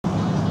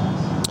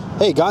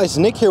Hey guys,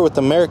 Nick here with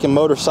American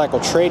Motorcycle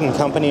Trading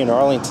Company in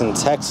Arlington,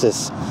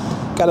 Texas.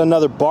 Got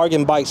another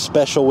bargain bike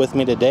special with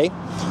me today.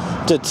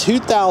 It's a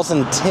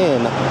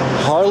 2010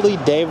 Harley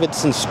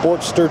Davidson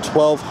Sportster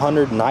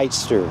 1200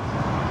 Nightster.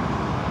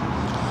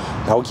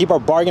 Now we keep our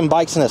bargain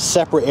bikes in a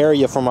separate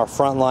area from our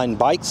frontline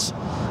bikes,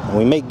 and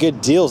we make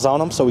good deals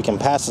on them so we can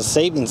pass the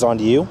savings on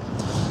to you.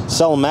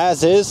 Sell them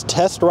as is,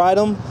 test ride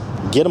them,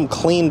 get them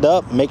cleaned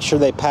up, make sure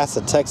they pass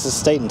the Texas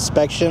state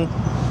inspection,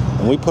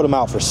 and we put them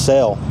out for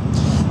sale.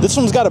 This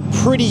one's got a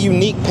pretty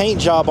unique paint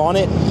job on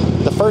it.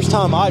 The first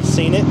time I've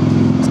seen it,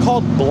 it's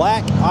called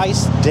Black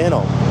Ice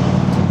Denim.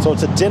 So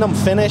it's a denim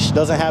finish,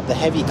 doesn't have the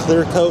heavy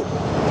clear coat.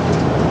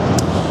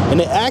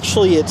 And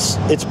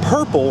it's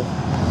purple,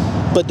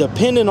 but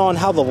depending on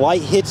how the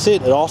light hits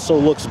it, it also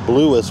looks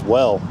blue as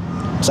well.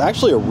 It's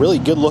actually a really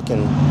good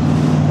looking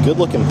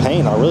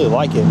paint. I really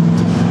like it.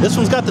 This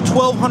one's got the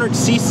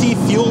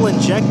 1200cc fuel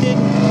injected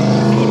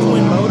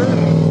twin motor,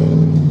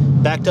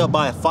 backed up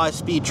by a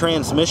 5-speed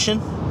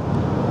transmission.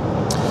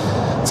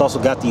 It's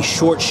also got these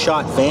short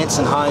shot Vance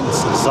and Hines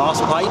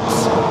exhaust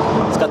pipes.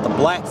 It's got the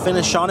black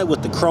finish on it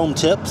with the chrome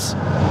tips.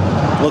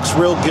 Looks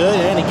real good,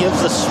 and it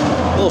gives this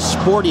little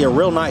sporty a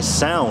real nice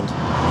sound.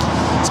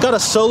 It's got a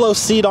solo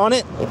seat on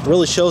it. It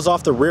really shows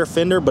off the rear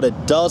fender, but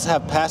it does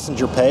have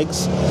passenger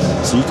pegs,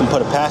 so you can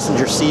put a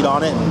passenger seat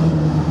on it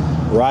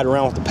and ride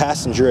around with the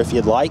passenger if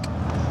you'd like.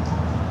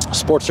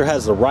 Sportster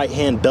has the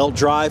right-hand belt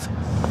drive.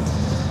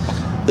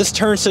 This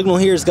turn signal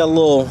here has got a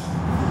little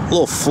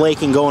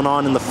flaking going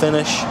on in the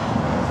finish.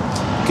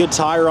 Good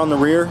tire on the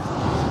rear.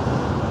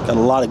 Got a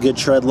lot of good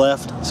tread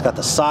left. It's got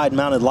the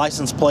side-mounted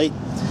license plate.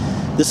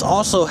 This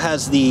also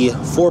has the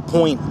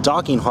 4-point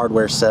docking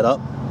hardware set up,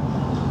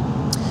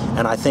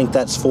 and I think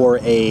that's for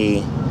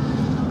a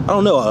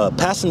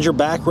passenger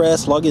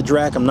backrest, luggage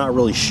rack. I'm not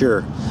really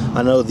sure.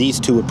 I know these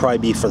two would probably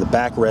be for the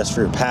backrest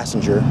for your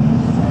passenger.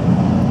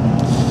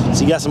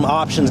 So you got some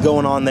options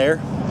going on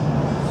there.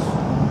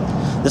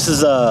 This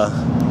is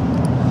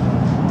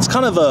it's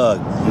kind of a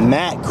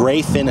matte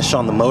gray finish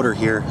on the motor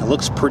here. It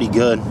looks pretty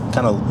good,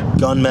 kind of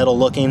gunmetal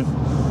looking.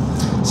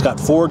 It's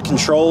got forward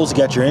controls. You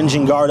got your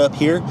engine guard up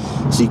here,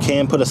 so you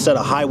can put a set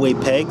of highway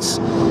pegs.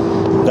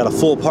 We've got a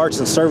full parts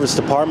and service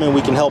department.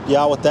 We can help you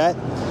out with that.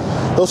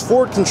 Those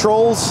forward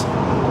controls,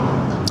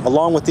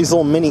 along with these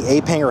little mini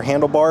ape hanger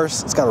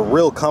handlebars, it's got a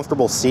real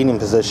comfortable seating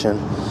position.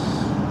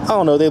 I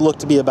don't know, they look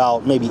to be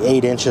about maybe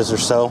 8 inches or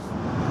so.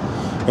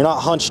 You're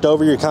not hunched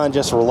over, you're kind of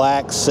just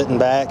relaxed, sitting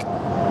back.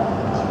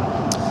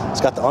 It's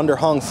got the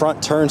underhung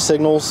front turn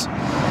signals.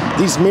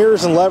 These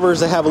mirrors and levers,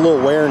 they have a little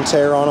wear and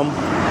tear on them.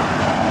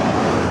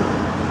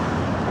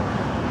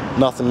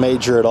 Nothing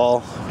major at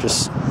all,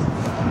 just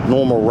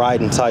normal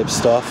riding type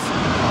stuff.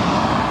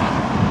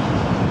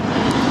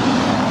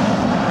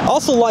 I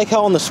also like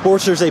how on the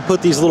Sportsters they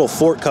put these little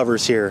fork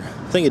covers here.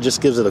 I think it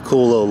just gives it a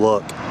cool little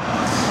look.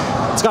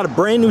 It's got a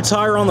brand new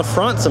tire on the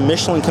front. It's a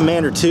Michelin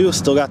Commander 2,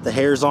 still got the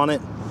hairs on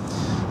it.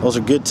 Those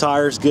are good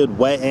tires, good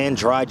wet and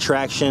dry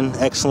traction,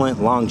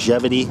 excellent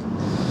longevity.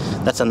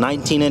 That's a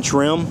 19-inch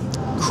rim,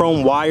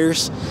 chrome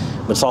wires,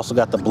 but it's also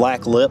got the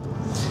black lip.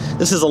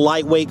 This is a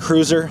lightweight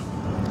cruiser,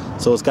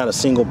 so it's got a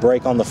single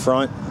brake on the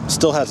front.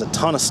 Still has a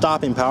ton of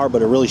stopping power,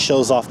 but it really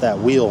shows off that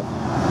wheel.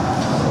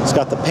 It's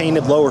got the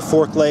painted lower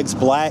fork legs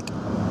black.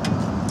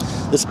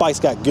 This bike's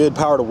got good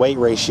power to weight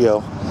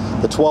ratio.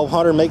 The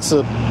 1200 makes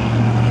a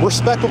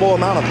respectable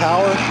amount of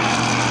power.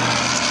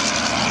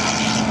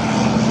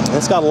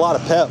 It's got a lot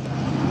of pep.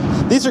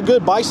 These are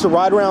good bikes to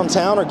ride around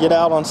town or get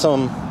out on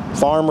some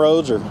farm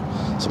roads or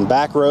some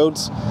back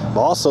roads.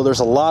 But also there's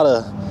a lot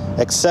of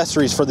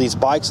accessories for these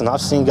bikes, and I've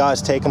seen guys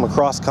take them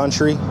across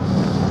country.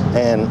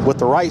 And with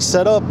the right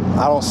setup,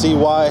 I don't see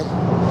why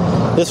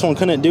this one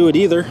couldn't do it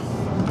either.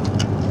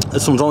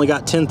 This one's only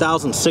got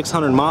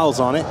 10,600 miles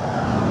on it.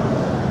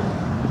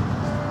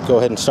 Go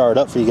ahead and start it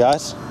up for you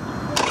guys.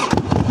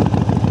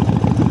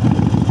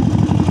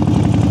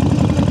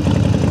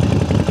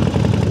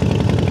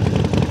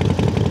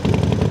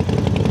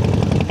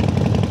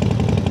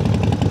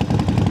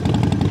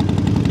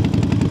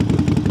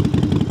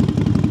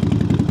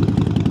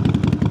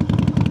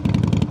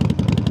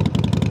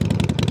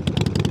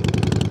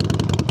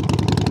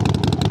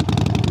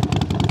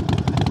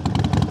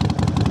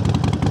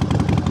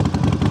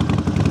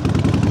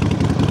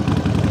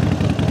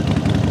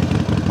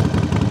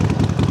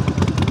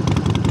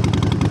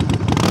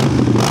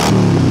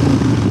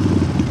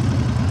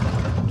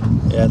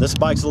 Yeah, this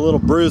bike's a little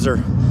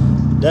bruiser.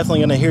 Definitely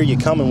gonna hear you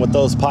coming with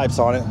those pipes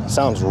on it.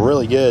 Sounds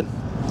really good.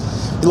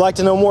 If you'd like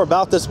to know more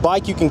about this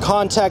bike, you can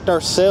contact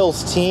our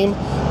sales team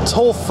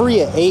toll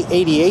free at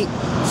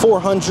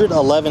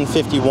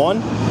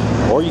 888-400-1151,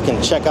 or you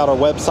can check out our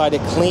website at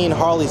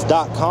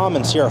cleanharleys.com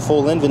and see our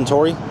full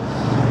inventory.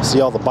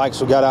 See all the bikes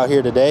we got out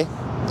here today.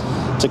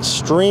 It's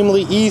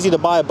extremely easy to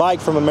buy a bike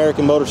from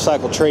American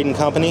Motorcycle Trading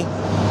Company.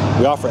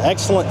 We offer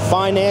excellent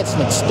finance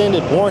and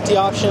extended warranty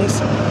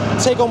options.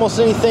 Take almost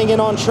anything in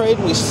on trade.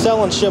 We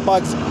sell and ship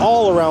bikes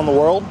all around the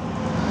world,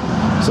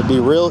 so it'd be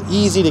real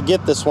easy to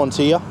get this one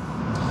to you.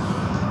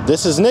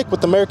 This is Nick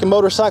with American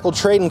Motorcycle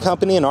Trading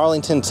Company in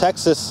Arlington,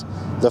 Texas.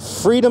 The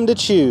freedom to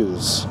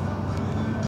choose.